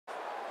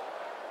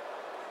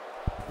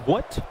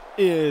What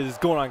is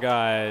going on,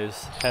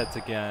 guys? Heads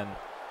again,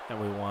 and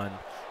we won.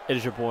 It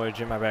is your boy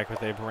JMAC back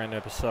with a brand new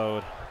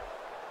episode.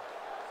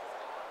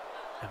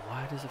 And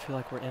why does it feel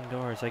like we're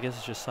indoors? I guess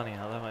it's just sunny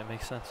out. That might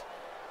make sense.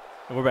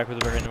 And we're back with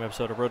a brand new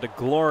episode of Road to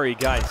Glory,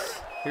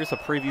 guys. Here's a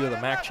preview of the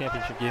MAC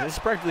Championship game. This is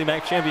practically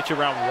MAC Championship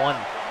round 1.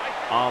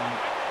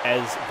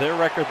 As their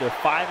record, they're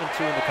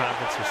 5-2 in the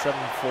conference. They're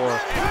 7-4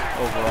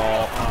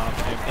 overall.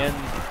 And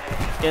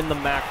in the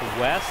MAC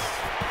West,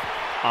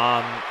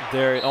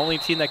 their only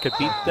team that could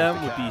beat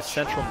them would be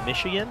Central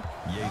Michigan,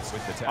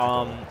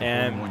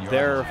 and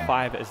they're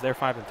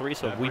 5-3.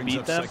 So if we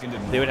beat them,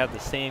 they would have the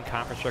same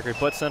conference record.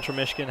 But Central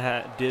Michigan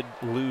did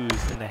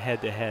lose in the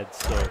head-to-head,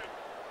 so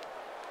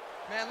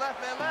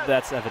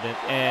that's evident.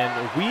 And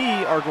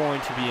we are going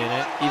to be in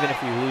it, even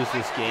if we lose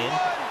this game,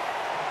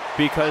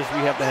 because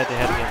we have the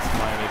head-to-head against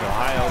Miami of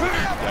Ohio, which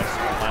you guys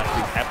saw last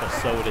week's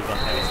episode is on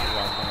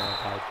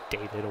how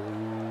David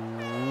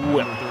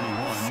Number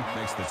 31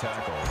 makes the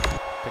tackle.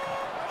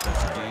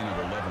 That's a gain of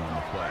 11 on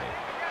the play.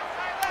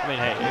 I mean,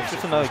 hey, it's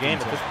just another game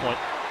at this point.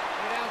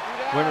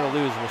 Win or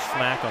lose, we'll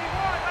smack them.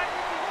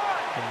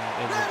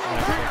 In the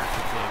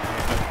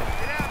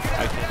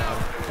I can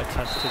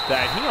attest to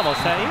that. He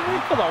almost had, he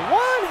went for the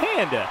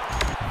one-hander.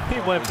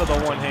 He went for the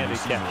one-handed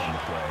catch.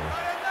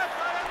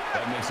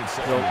 That makes it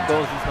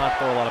Those does not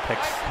throw a lot of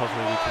picks.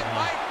 Hopefully we can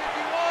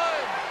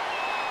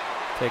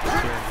take it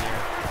here and here.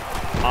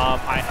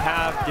 I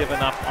have given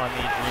up on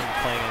the dream of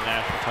playing a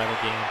national title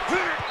game.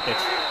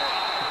 It's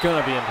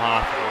gonna be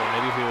impossible.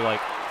 Maybe if we were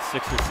like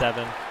 6 or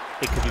 7,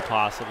 it could be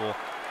possible.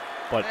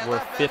 But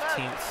we're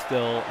 15th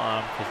still,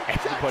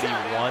 because everybody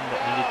won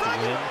that needed to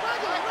win,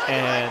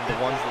 and the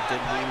ones that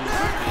did lose,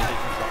 they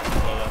didn't drop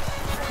below us.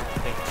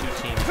 I think 2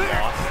 teams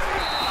lost.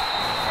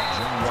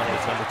 One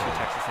was number 2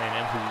 Texas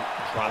A&M, who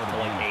dropped to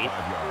like 8,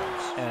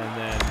 and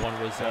then one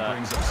was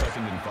brings up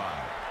 2nd and 5.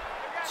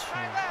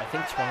 I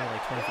think 23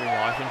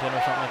 Washington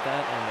or something like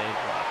that, and they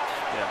dropped.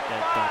 Yeah,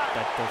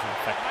 that doesn't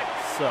affect it.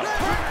 So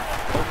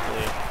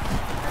hopefully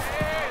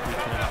we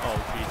can. Oh,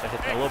 geez, I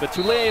hit that a little bit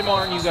too late,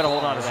 Martin. You got to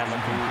hold on to that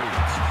one.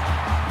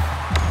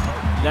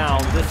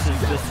 Now this is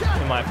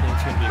in my opinion,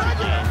 going to be a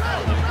good game.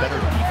 Better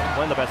defense,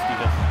 one of the best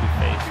defenses we've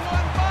faced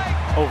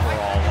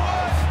overall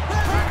wise.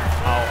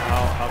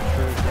 How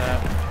true is that?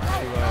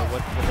 To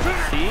what we're going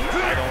to see?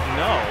 I don't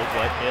know,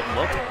 but it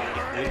looks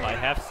like we might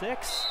have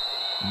 6.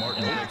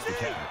 Martin makes the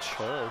catch.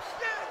 Close.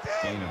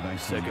 Gain of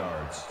 19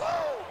 yards.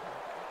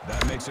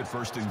 That makes it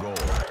 1st and goal.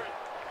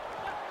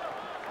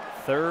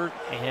 3rd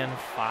and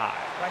 5.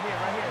 Right here.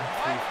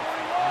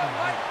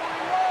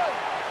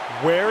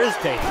 Where is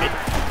David?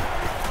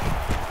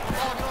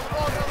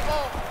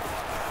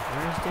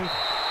 Where is David?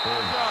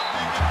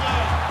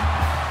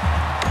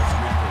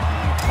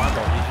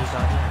 Mondo, he's just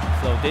not here.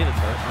 So David's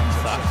hurt.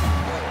 Sucks.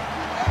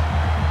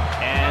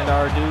 And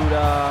our dude,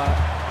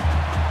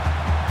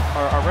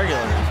 our regular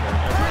is hurt.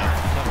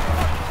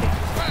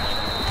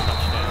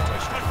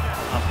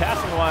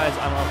 Passing wise,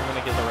 I don't know if I'm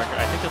going to get the record.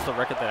 I think it's the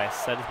record that I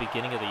set at the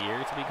beginning of the year,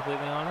 to be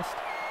completely honest.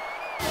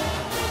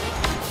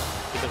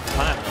 Because the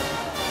time,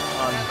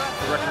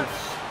 the record's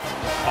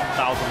 1,000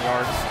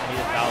 yards, I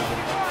need 1,000.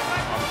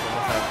 So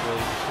unless I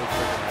really so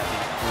freaking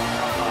happy.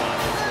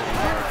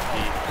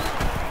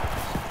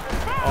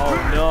 Oh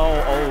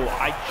no! Oh,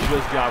 I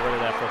just got rid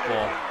of that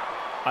football.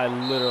 I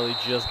literally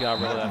just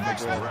got rid of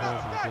that football. Oh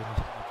my goodness.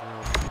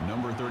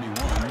 Number 31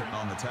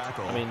 on the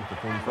tackle. I mean,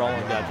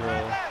 Roland got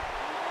drilled.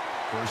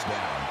 1st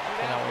down.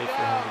 Cannot wait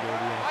for him to go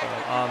do anything.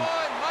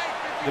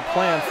 The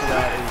plan for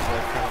that is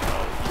first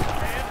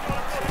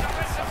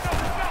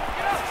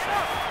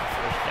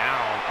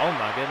down. Oh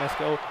my goodness,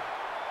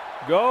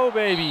 go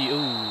baby!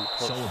 Ooh,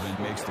 close. Sullivan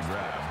makes the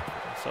grab.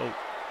 So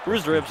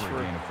bruised ribs for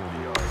gain of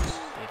 40 yards.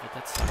 David.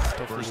 That sucks.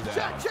 1st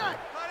down.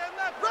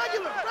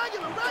 Regular.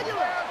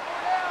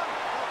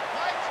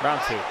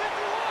 Round 2.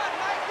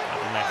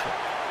 The next one.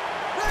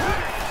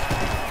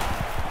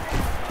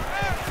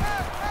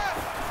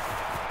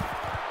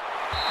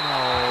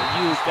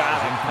 You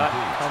gotta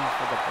come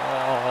for the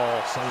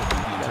ball. Sullivan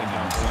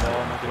intended to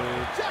ball, my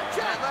dude.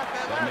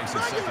 That makes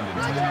it 2nd and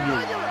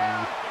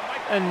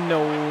 10. And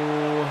no.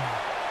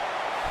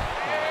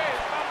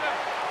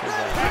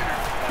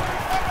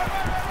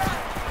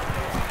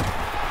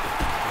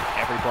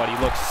 Everybody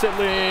looks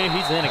silly.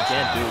 He's in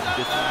again, dude.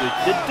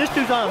 This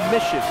dude's on a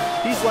mission.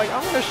 He's like,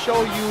 I'm gonna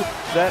show you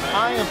that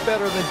I am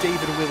better than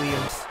David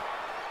Williams.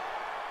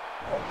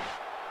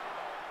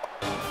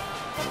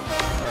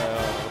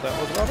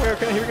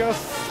 Okay, here we go.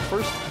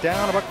 1st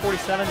down, about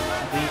 47. The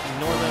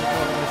Northern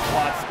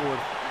squad scored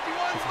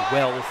as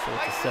well, so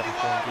it's a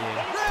 7-point game.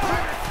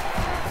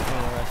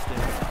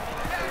 Interesting.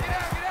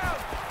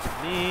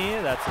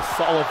 That's a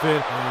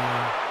Sullivan.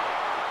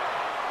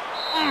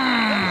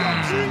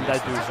 That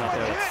dude's not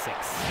there at 6.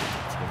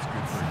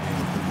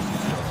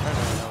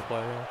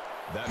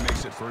 That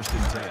makes it 1st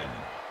and 10.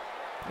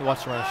 He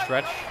wants to run a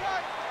stretch.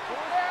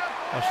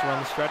 Wants to run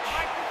the stretch.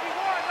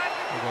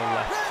 We'll go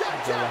left.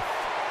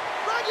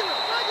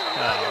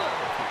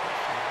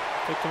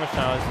 Took too much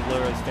time. I was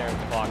literally staring at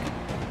the clock.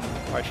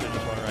 Or I should have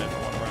just went right if I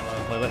want to run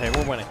But hey,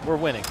 we're winning. We're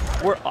winning.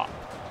 We're up.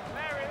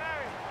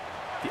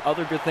 The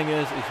other good thing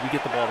is we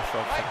get the ball to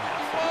start the second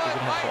half. So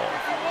we're gonna have the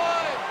ball.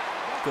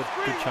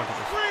 Good chunk of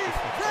this.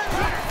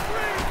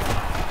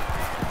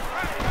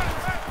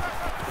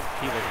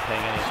 He wasn't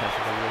paying any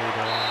attention to what we were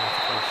doing.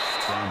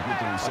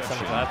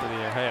 After the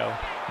air. Hey,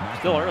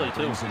 still early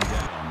too.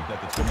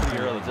 Still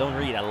pretty early. Zone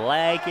read. I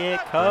like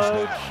it,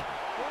 coach.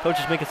 Coach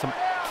is making some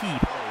key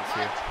plays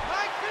here.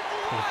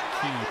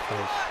 Key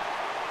plays.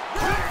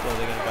 So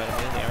they're gonna invite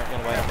him in. They aren't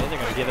gonna invite him in. They're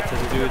gonna give it to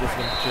the dude that's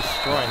been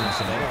destroying this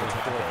today.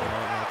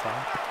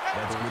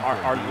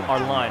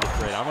 Our line is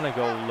great. I'm gonna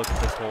go look at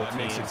this whole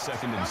team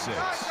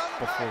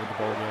before the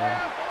bowl game.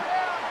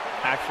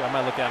 Actually, I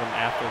might look at them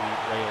after the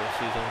regular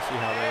season and see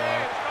how they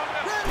are.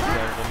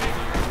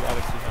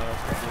 Obviously, no,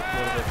 it's a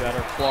little bit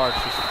better. Clark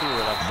just threw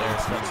it up there.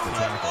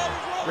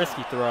 17.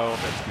 Risky throw.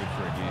 That's good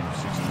for a game of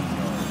 16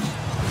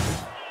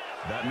 yards.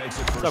 That makes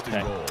it first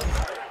and goal.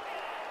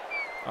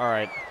 All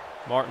right,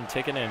 Martin,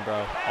 take it in,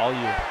 bro. All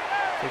you.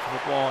 Take the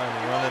football and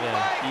run it in.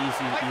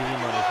 Easy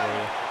money for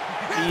you.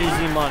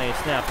 Easy money.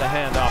 Snap the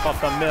handoff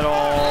up the middle.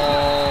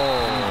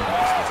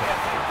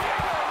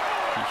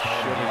 He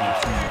should have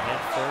used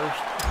it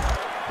first.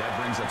 That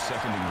brings up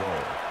second and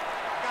goal.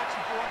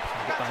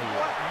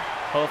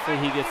 Hopefully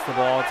he gets the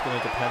ball. It's going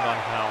to depend on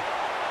how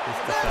this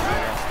defender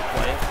wants to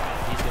play it.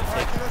 He's going to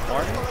take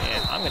Martin,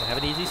 and I'm going to have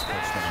an easy switch.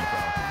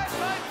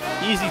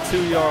 Easy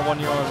 2-yard,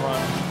 1-yard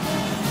run.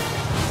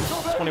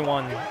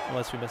 21,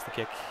 unless we miss the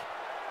kick.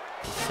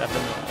 7.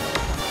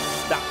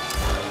 Stop.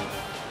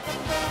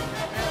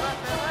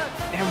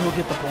 And we'll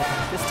get the ball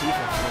back. This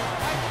defense.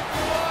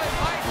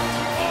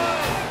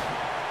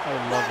 I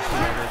would love to see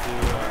what they do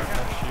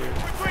next year.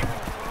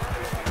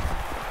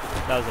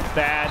 That was a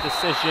bad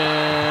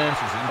decision.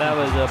 That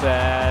was a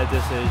bad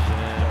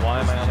decision. Why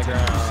am I on the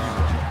ground?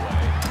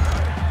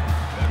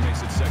 That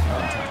makes it second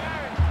and 10.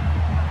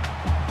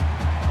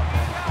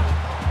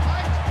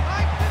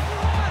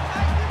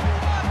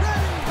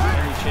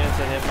 Any chance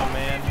I hit my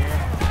man here?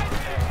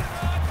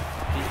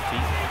 He's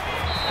beat.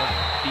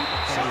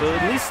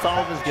 At least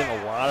Sullivan's getting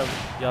a lot of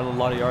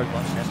yards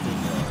left.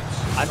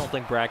 I don't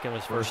think Bracken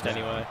was first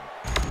anyway.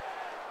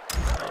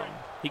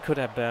 He could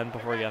have been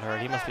before he got hurt.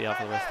 He must be out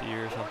for the rest of the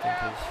year or something,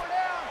 because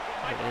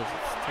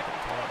it's taking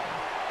time.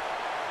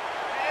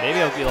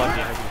 Maybe I'll be lucky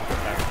and he'll get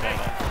back to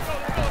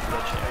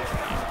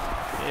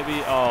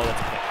maybe, oh, that's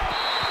a kick.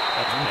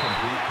 That's a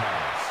incomplete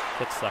pass.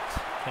 Kick sucks.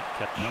 Can't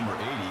catch. Number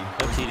 80.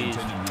 No TDs.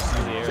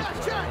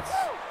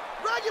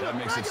 That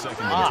makes it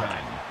second and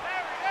 10.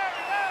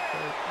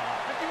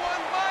 51,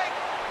 Mike.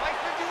 Mike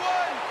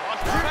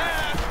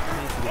 51.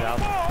 Needs to get out.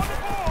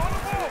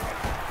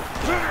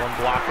 One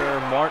blocker,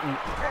 Martin.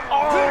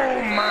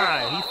 Oh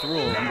my! He threw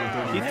him.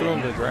 He threw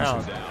him to the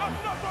ground.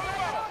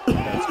 He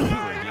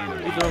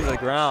threw him to the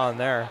ground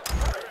there.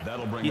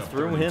 He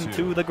threw him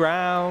to the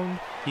ground.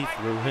 He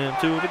threw him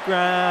to the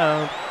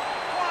ground.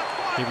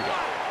 Here we go.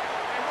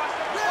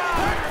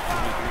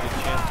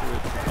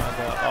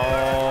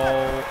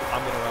 Oh,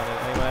 I'm gonna run it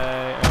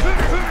anyway.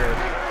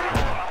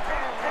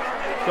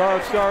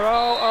 Start.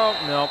 Oh,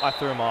 nope. I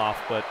threw him off,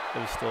 but it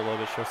was still a little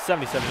bit short.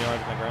 77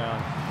 yards on the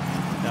ground.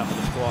 Now for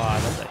the squad,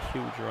 that's a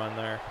huge run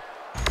there.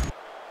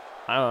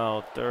 I don't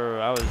know,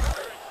 that was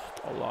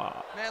a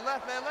lot. Man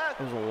left.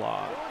 It was a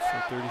lot. So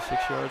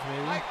 36 yards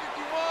maybe? Mike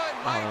 51.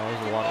 I don't know, it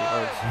was a lot of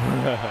yards.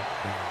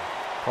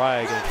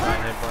 Probably gonna try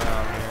and hit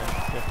Brown here.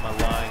 If my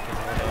line can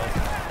hold up.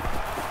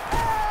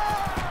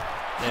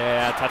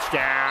 Yeah,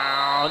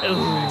 touchdown!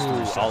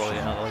 Ooh, all the way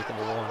out like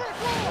number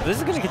 1. This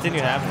is gonna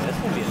continue happening. This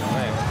is gonna be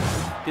annoying.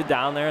 Get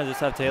down there and just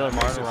have Taylor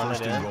Martin run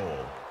it in.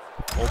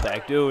 Hold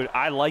back, dude.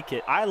 I like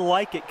it. I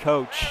like it,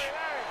 coach.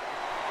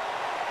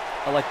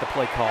 I like the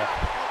play call.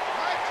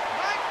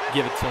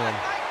 Give it to him.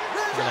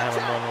 We're gonna have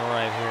him run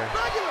right here.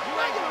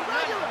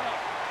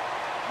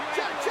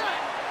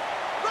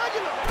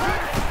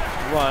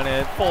 Run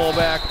it,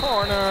 fullback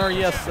corner.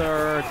 Yes,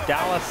 sir.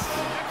 Dallas.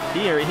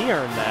 He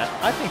earned that.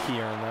 I think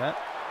he earned that.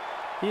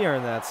 He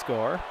earned that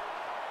score.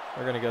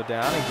 We're gonna go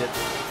down and get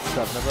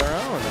something of our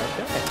own.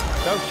 Okay,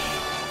 coach.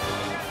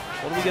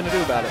 What are we gonna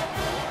do about it?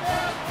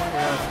 We're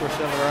going to score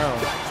 7 of our own.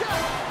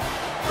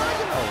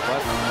 Oh,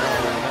 what? No,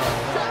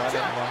 I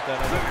didn't want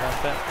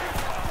that.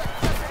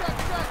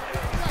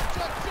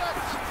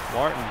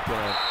 Martin's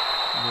going to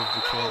move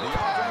the chain.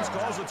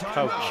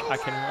 Coach, I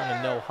can run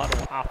a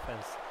no-huddle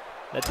offense.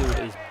 That dude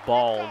is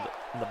bald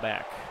in the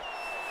back.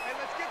 Hey,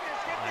 let's get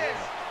this.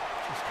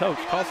 Just coach,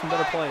 call some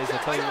better plays.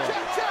 I'll tell you what.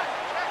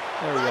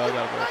 There we go. I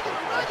got a better play.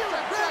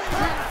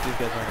 These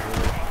guys aren't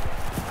really.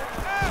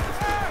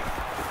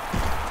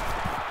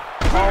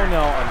 Oh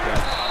no, I'm dead.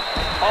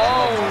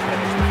 Oh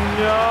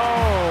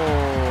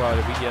no!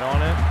 Did we get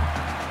on it?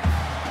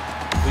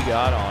 We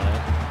got on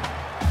it.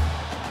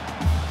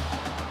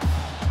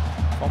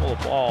 Fumble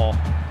the ball.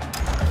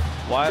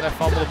 Why did I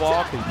fumble the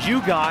ball? Because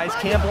you guys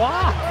can't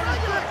block.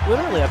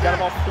 Literally, I've got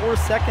about 4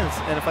 seconds,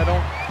 and if I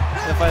don't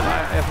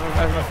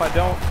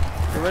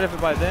get rid of it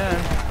by then,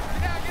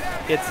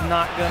 it's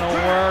not gonna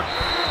work.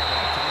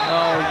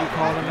 Oh, you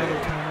called him every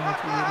time,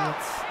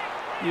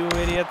 you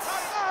idiots. You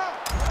idiots.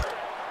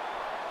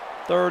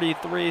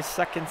 33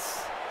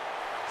 seconds.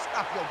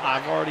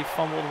 I've already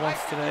fumbled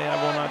once today. I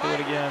will not do it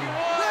again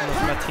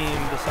unless my team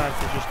decides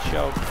to just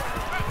choke.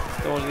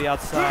 Go to the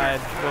outside.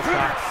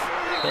 Wilcox,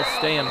 he'll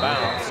stay in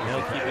bounds and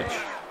he'll keep it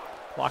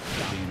clocked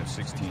down. Gain of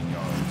 16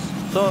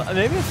 yards. So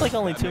maybe it's like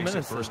only 2 makes it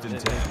minutes. first and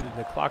 10.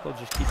 The clock will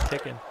just keep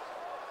ticking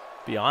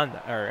beyond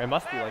that. Or it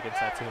must be like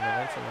inside 2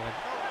 minutes and then the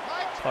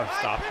clock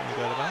stops when you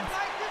go to bounds.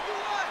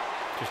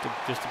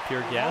 Just a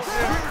pure guess.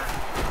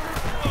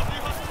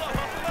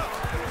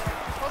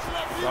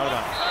 Brought it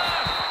out.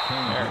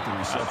 With the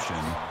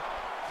reception.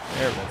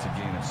 There. That's a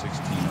gain of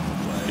 16 on the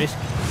play. Reception.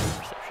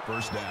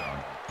 First down.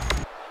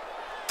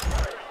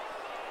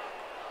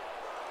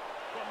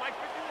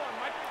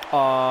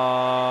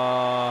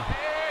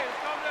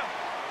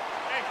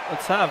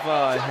 Let's have him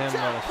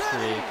run a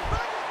streak.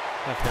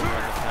 Have him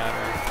run the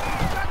pattern.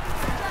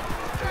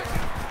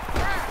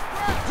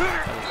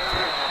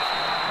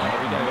 Oh,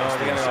 we gotta go.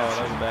 That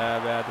was a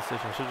bad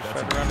decision. Should have just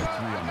tried to run it.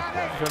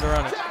 Tried to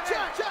run it.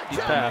 He's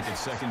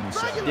passed.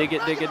 Dig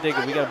it. We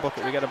gotta book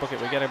it. We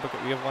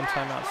have one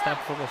timeout. Snap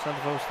the football.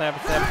 Snap.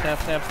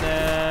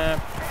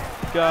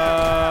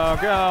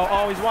 Go.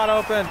 Oh, he's wide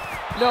open.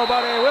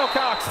 Nobody.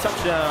 Wilcox.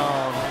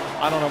 Touchdown.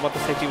 I don't know what the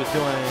safety was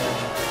doing.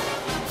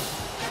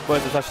 But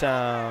it's a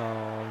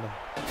touchdown.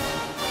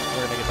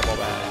 We're gonna get the ball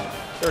back.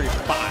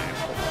 35.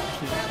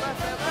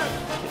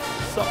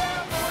 So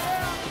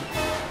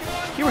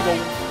here we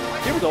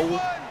go.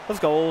 Let's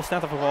go.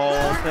 Snap the football.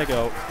 There you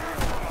go.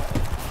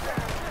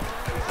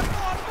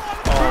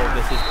 Oh,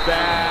 this is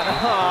bad.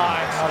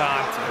 Hold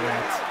on to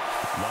it.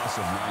 Loss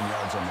of 9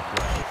 yards on the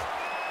play.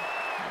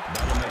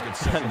 That'll make it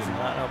second and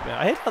 1.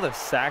 I hate how the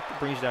sack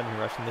brings you down your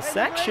rushing. The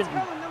sack shouldn't.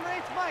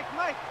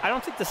 I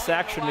don't think the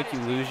sack should make you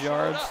lose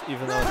yards,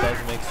 even though it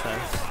does make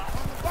sense. The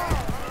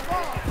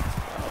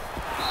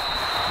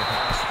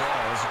pass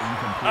falls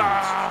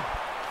incomplete.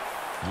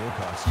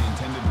 Wilcox, the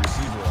intended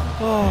receiver on the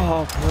play.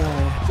 Oh boy.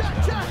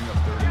 That'll bring up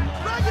 3rd and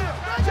long.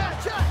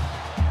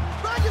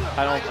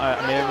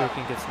 Maybe we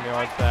can get some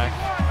yards back.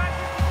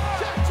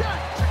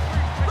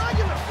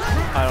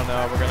 I don't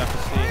know. We're gonna have to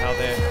see how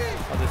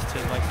this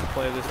team likes to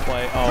play this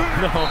play. Oh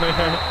no,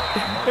 man.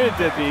 It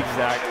did the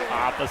exact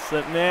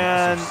opposite,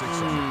 man.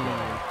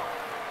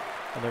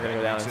 And they're gonna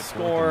go down and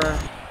score.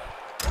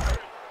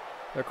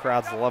 The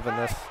crowd's loving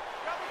this.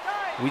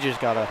 We just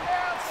gotta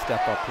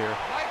step up here.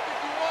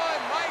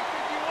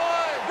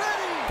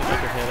 I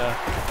could hit a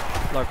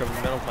lark over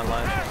the middle of my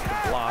line, just to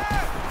block.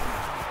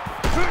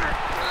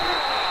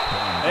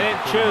 They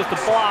didn't choose to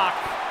block.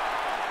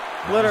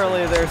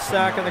 Literally, they're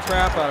sacking the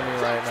crap out of me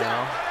right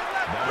now.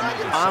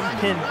 I'm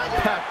pin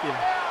packing.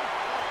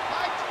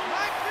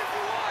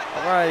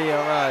 Alrighty,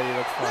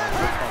 that's fine.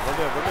 We're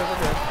good.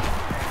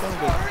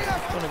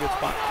 Doing a good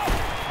spot.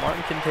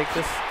 Martin can take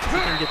this. He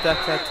can get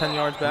that 10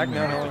 yards back.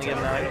 No, he'll only get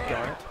 9.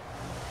 Darn it.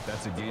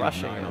 That's a gain.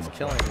 Rushing is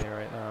killing me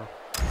right now.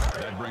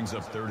 That brings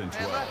up 3rd and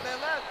 12.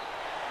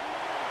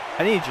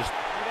 I need to just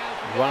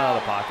run out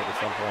of the pocket at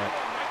some point.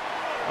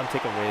 I'm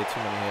taking way too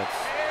many hits.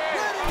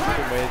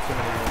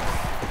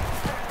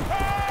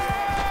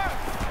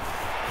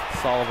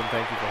 Sullivan,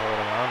 thank you for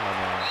holding on, my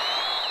man.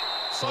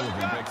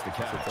 Sullivan makes the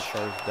catch. It's a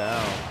first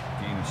down.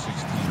 Gain of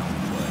 16 on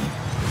the play.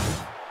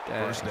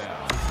 Dang. First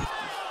down.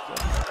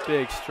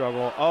 Big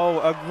struggle. Oh,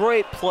 a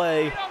great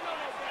play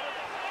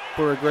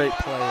for a great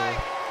player.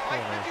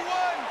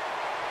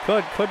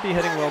 Could be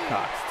hitting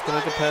Wilcox. It's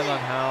going to depend on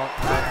how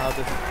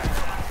this.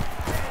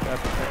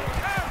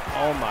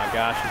 Oh my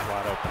gosh, he's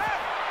wide open.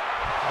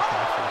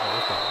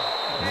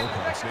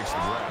 Wilcox takes the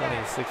grab.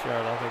 26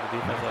 yards. I'll take the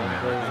defense.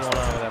 What's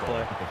going on with that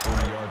play? At the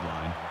 40-yard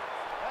line.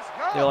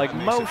 They're like,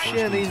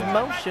 motion. He's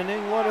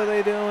motioning. What are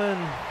they doing?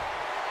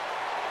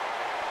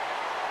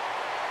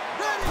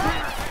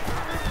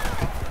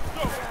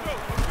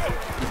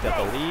 He's got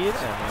the lead,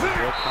 and then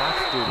Wilcox.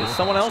 Dude, is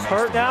someone else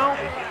hurt now?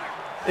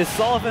 Is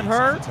Sullivan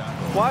hurt?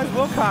 Why is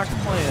Wilcox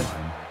playing?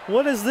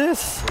 What is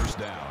this? First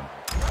down.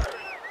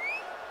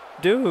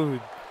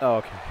 Dude. Oh,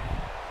 okay.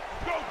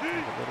 A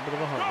little bit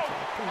of a heart attack.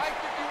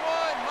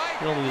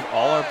 We're going to lose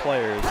all our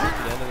players at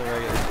the end of the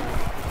regular season.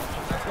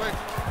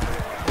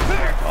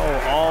 Oh,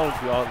 all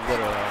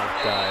literally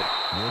died.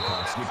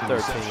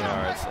 13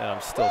 yards, and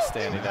I'm still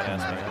standing. That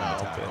has me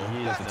open.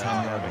 He is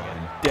now having a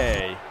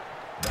day.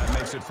 That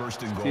makes it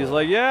first and goal. He's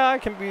like, yeah, I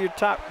can be your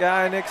top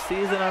guy next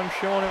season. I'm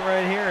showing it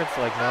right here. It's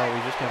like, no, we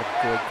just got a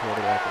good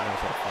quarterback and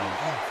knows how to find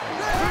it.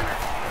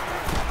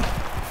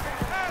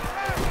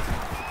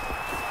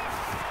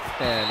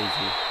 And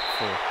easy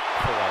for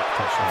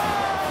touchdown.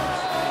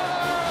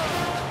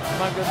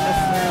 My goodness,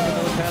 there's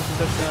another passing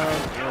touchdown.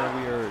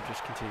 We are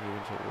just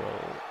continuing to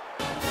roll.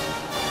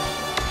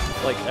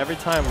 Like every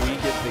time we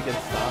get a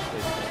stop,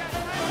 they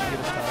get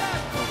a stop.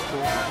 That's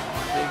cool.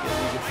 We get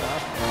a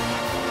stop.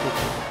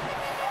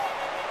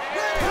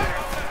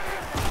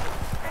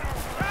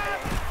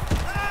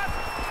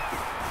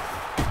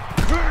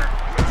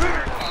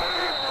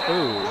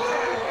 Ooh.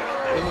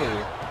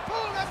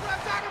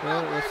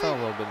 Well, that sounds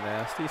a little bit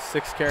nasty.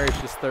 6 carries,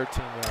 just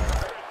 13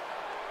 yards.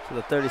 So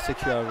the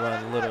 36-yard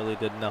run literally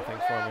did nothing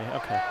for me.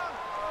 Okay.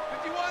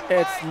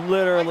 It's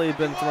literally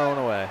been thrown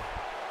away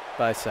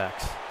by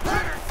Sachs.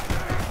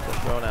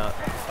 Just thrown out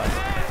by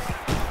Sachs.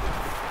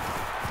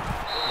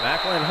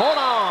 Macklin, hold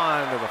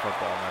on to the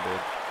football, my dude.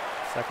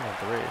 2nd and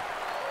 3.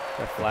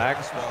 The flag.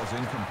 Pass ball's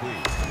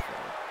incomplete.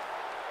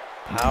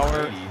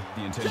 Power.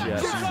 The intended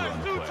receiver on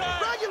the play.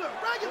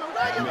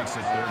 That makes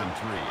it 3rd and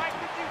 3.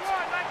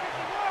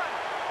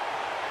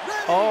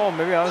 Oh,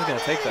 maybe I was gonna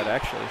take that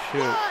actually.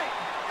 Shoot.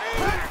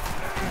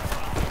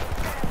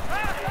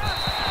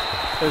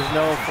 There's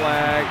no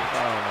flag.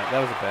 Oh no,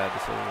 that was a bad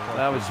decision.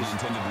 That was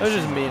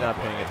just me not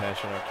paying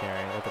attention or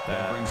caring. Look at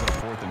that. Brings up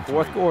 4th and 3.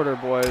 4th quarter,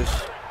 boys.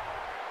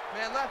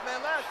 Man left, man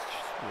left.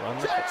 Run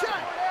the football.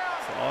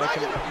 That's all I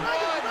can do.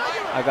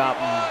 I got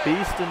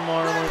Beast and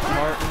Martin.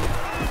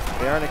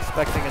 They aren't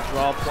expecting a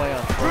draw play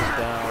on 1st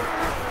down.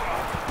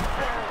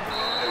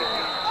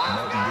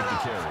 Martin with the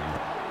carry.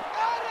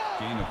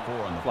 Gain of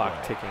 4 on the Clock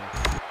play. ticking.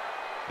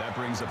 That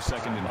brings up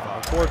 2nd and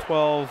 5.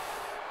 4-12.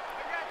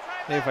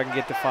 Maybe if I can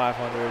get to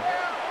 500.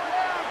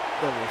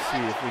 Then we'll see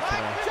if we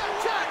can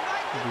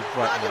be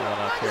brighten that one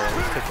up here.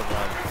 Let's take a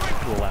run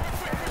to the left.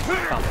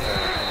 Stop there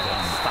and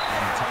then stop.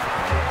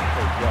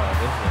 There you go.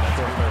 This is a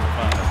short 3rd and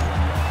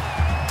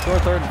 5.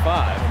 Short 3rd and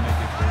 5. That'll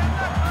make it 3rd and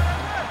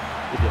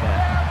 5. Give you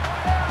that.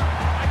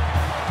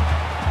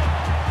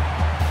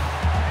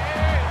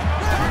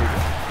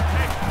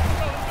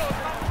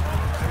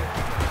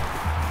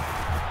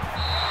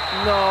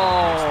 No,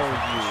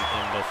 you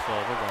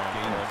imbecile. We're going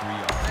Gain of 3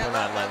 yards. We're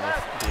not letting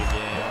this be a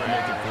game. That'll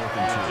make it 4th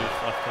and 2. Just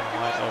left him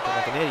wide open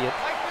like an idiot.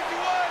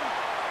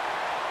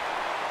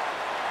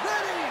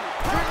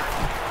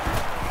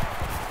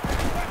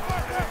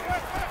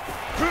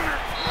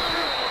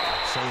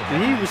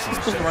 He was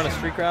supposed to run a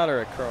streak route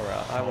or a curl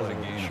route. I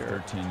wasn't even sure.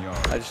 13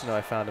 yards. I just know I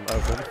found him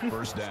open.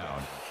 1st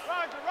down.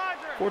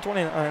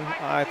 429.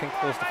 I think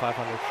close to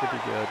 500 should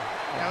be good.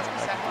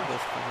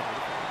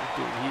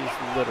 Dude, he's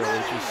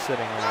literally just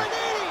sitting there.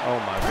 Oh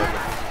my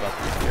goodness, this is about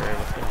to be scary.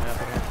 What's going to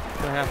happen here?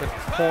 What's going to happen?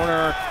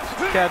 Corner,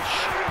 catch,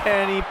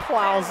 and he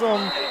plows him.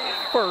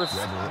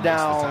 1st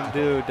down,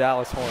 dude.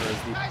 Dallas Horner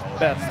is the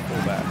best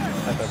fullback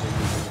I've ever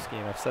used in this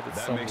game. I've said it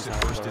so many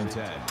times. 1st and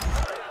 10.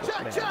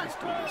 Man, this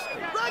dude is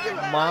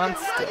a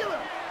monster.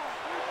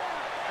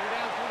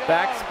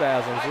 Back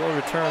spasms will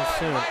return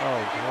soon.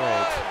 Oh,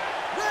 great.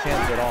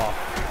 Hands it off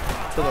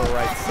to the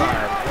right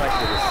side. Right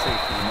to the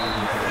safety.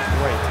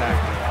 Great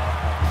tackling.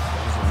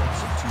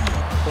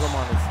 Put him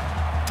on his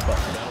butt.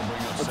 That'll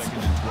bring up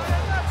 2nd and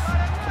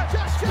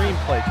 12.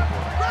 Screenplay can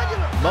work.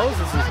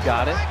 Moses has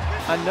got it.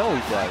 I know he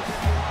does.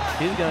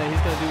 He's gonna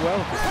do well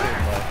with this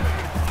screenplay.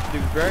 Do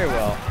very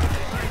well.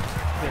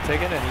 He's gonna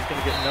take it and he's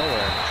gonna get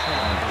nowhere. Oh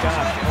my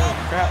gosh!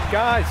 Holy crap,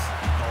 guys!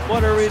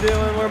 What are we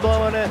doing? We're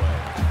blowing it.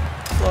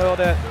 Slow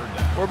it.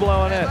 We're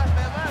blowing it.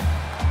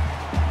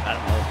 I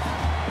don't know.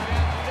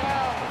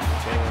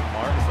 Taylor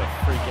Martin's a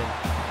freaking.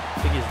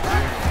 I think he's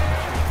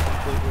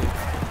completely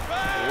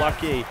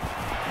lucky.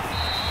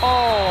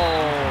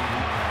 Oh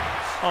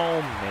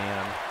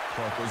man.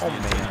 Oh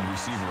man.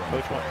 Receiver on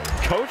the play.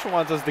 Coach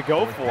wants us to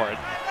go for it.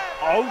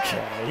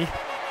 Okay.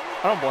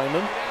 I don't blame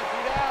him.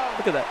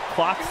 Look at that.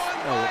 Clock's.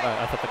 Oh,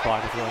 I thought the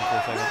clock was going for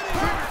a second.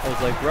 I was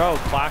like, bro,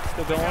 clock's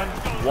still going.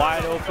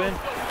 Wide open.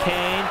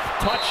 Kane.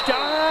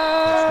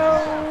 Touchdown!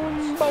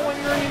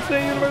 Bowling Green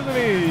State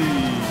University.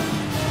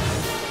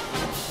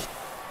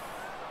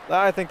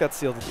 I think that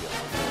sealed the deal.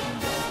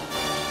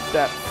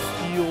 That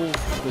seals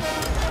the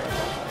deal.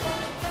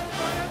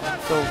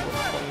 So,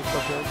 20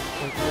 plus yards,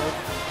 23 yards.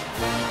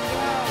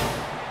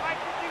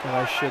 And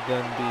I should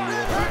then be in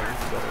a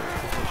better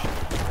position.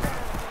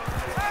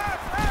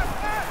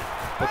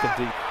 Looking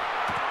deep.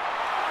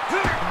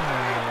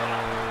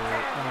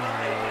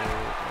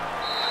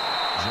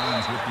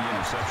 Jones with the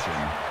interception.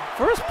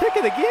 First pick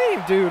of the game,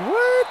 dude.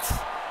 What?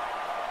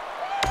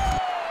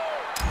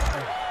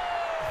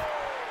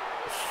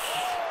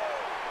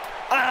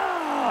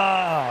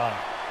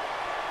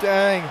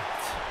 Dang it.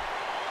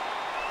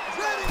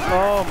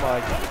 Oh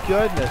my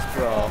goodness,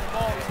 bro.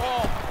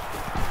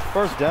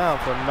 1st down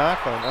for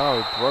Macklin.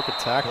 Oh, he broke a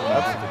tackle.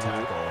 That's the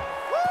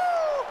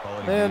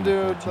tackle. Man,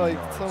 dude, like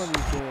some of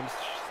these games.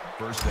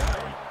 1st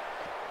down.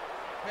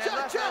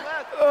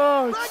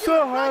 Oh, it's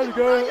so hard,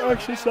 guys.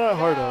 Actually, it's not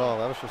hard at all.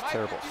 That was just a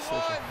terrible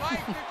decision.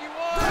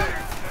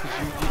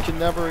 you can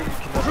never be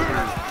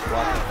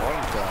blocking one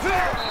down.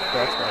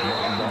 That's right.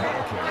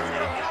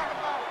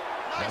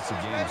 That's a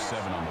gain of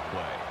 7 on the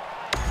play.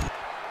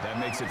 That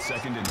makes it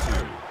 2nd and 2.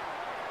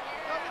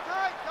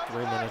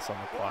 3 minutes on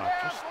the clock.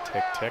 Just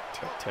tick, tick,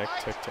 tick, tick,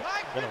 tick, tick.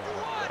 We're gonna run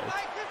it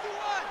right.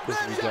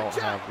 Because we don't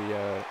have the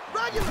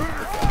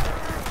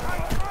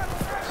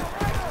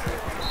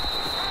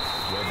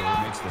Weber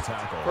makes the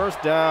tackle. 1st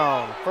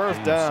down.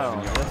 1st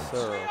down. 7 yards. Yes,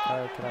 sir.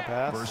 Can I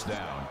pass? 1st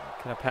down.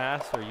 Can I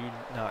pass? Or you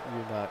not?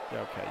 You're not.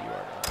 Okay, you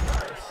are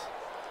not.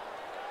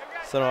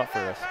 Set up for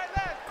us.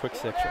 Quick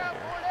 6 right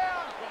here.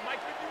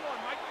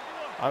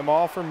 I'm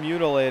all for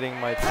mutilating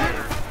my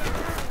team.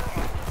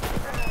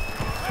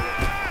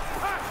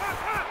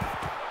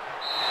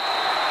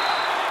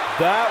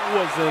 That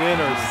was an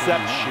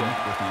interception.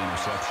 With the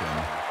interception.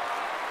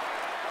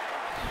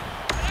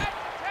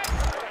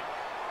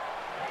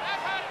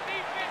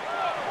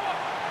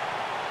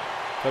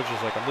 Coach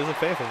is like, I'm losing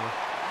faith in you.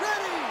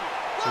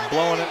 You're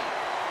blowing it.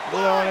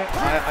 Blowing it.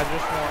 I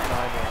just want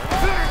 9 yards.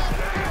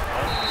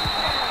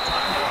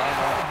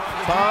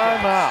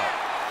 Time out.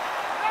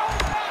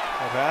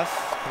 Can I pass?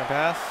 Can I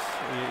pass?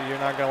 You're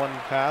not going to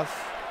pass?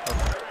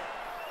 Okay.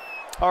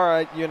 All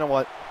right, you know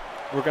what?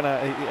 We're going to,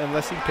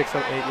 unless he picks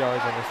up 8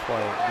 yards on this play,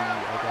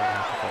 I don't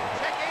have to play with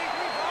it.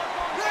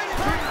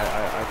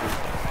 I just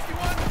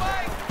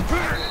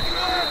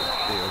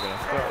we're going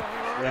to throw it.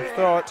 We're going to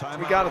throw it.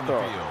 We got to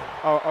throw it.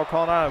 I'll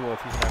call an audible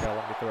if he's not going to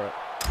let me throw it.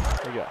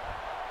 Here we go.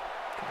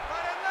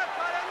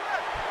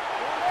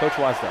 Coach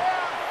Wisdom,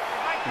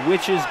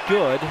 which is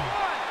good.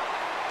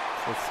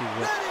 So let's see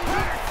what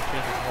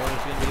Kansas Horn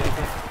is going to be able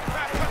to.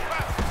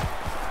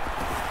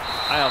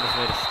 I almost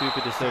made a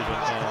stupid decision,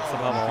 and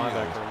somehow my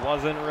linebacker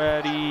wasn't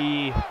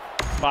ready.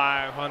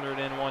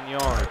 501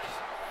 yards.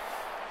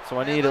 So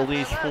I need at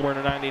least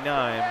 499.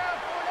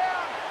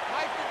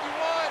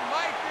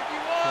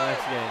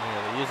 Next game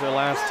here. They use their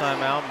last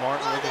time out.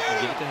 Martin Luther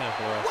can give it to him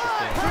for the rest of this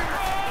game.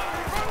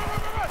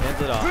 Hands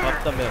it off,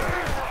 up the middle.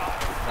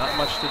 Not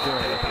much to do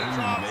with it.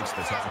 Makes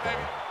the tackle.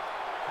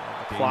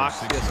 The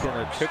clock's just going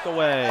to tick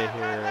away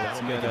here.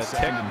 It's going to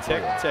tick,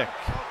 tick, tick.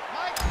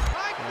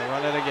 Going to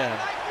run it again.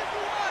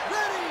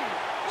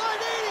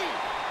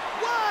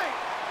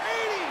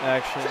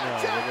 Actually, no.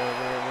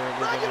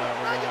 We're going to run again.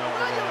 Here we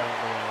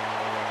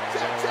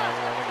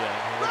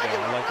go.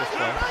 I like this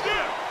play.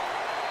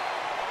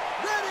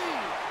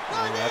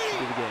 That should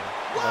be the game.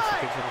 Unless he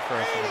picks up the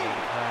first, and then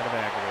kind of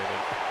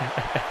aggravated.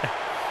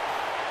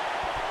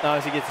 Now,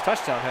 if he gets a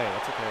touchdown, hey,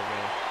 that's okay with me.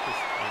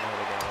 Just, I know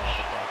they're going to run off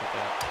the clock with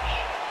that.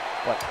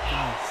 But,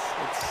 guys,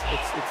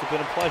 it's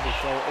been a pleasure.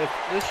 So, if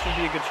this should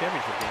be a good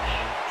championship game, I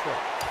mean, sure.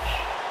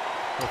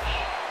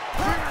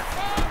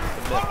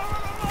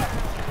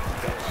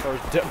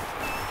 First dip.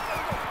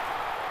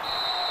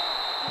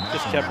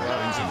 Just kept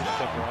running. He just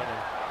kept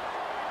running.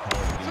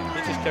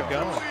 He just kept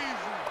going.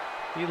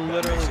 He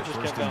literally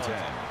just kept going.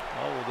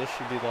 Oh, well, this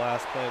should be the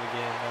last play of the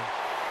game, then.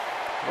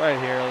 Right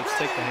here, let's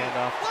take the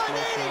handoff.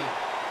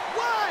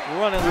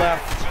 Running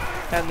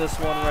left, and this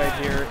one right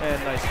here,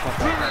 and nice pump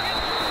out.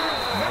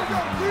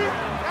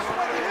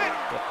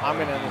 I'm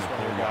going to end this one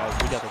here, guys.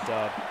 We got the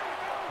dub.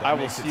 I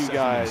will see you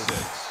guys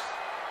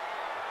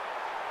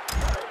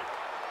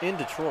in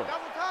Detroit.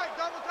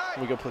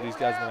 We go play these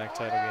guys in the next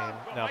title game.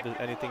 Now, if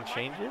anything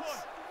changes,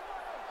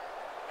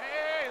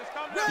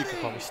 you can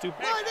call me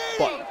stupid,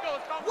 but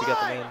we got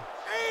the win.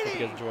 Hope you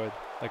guys enjoyed.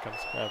 Like,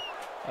 comment, subscribe.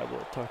 I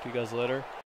will talk to you guys later.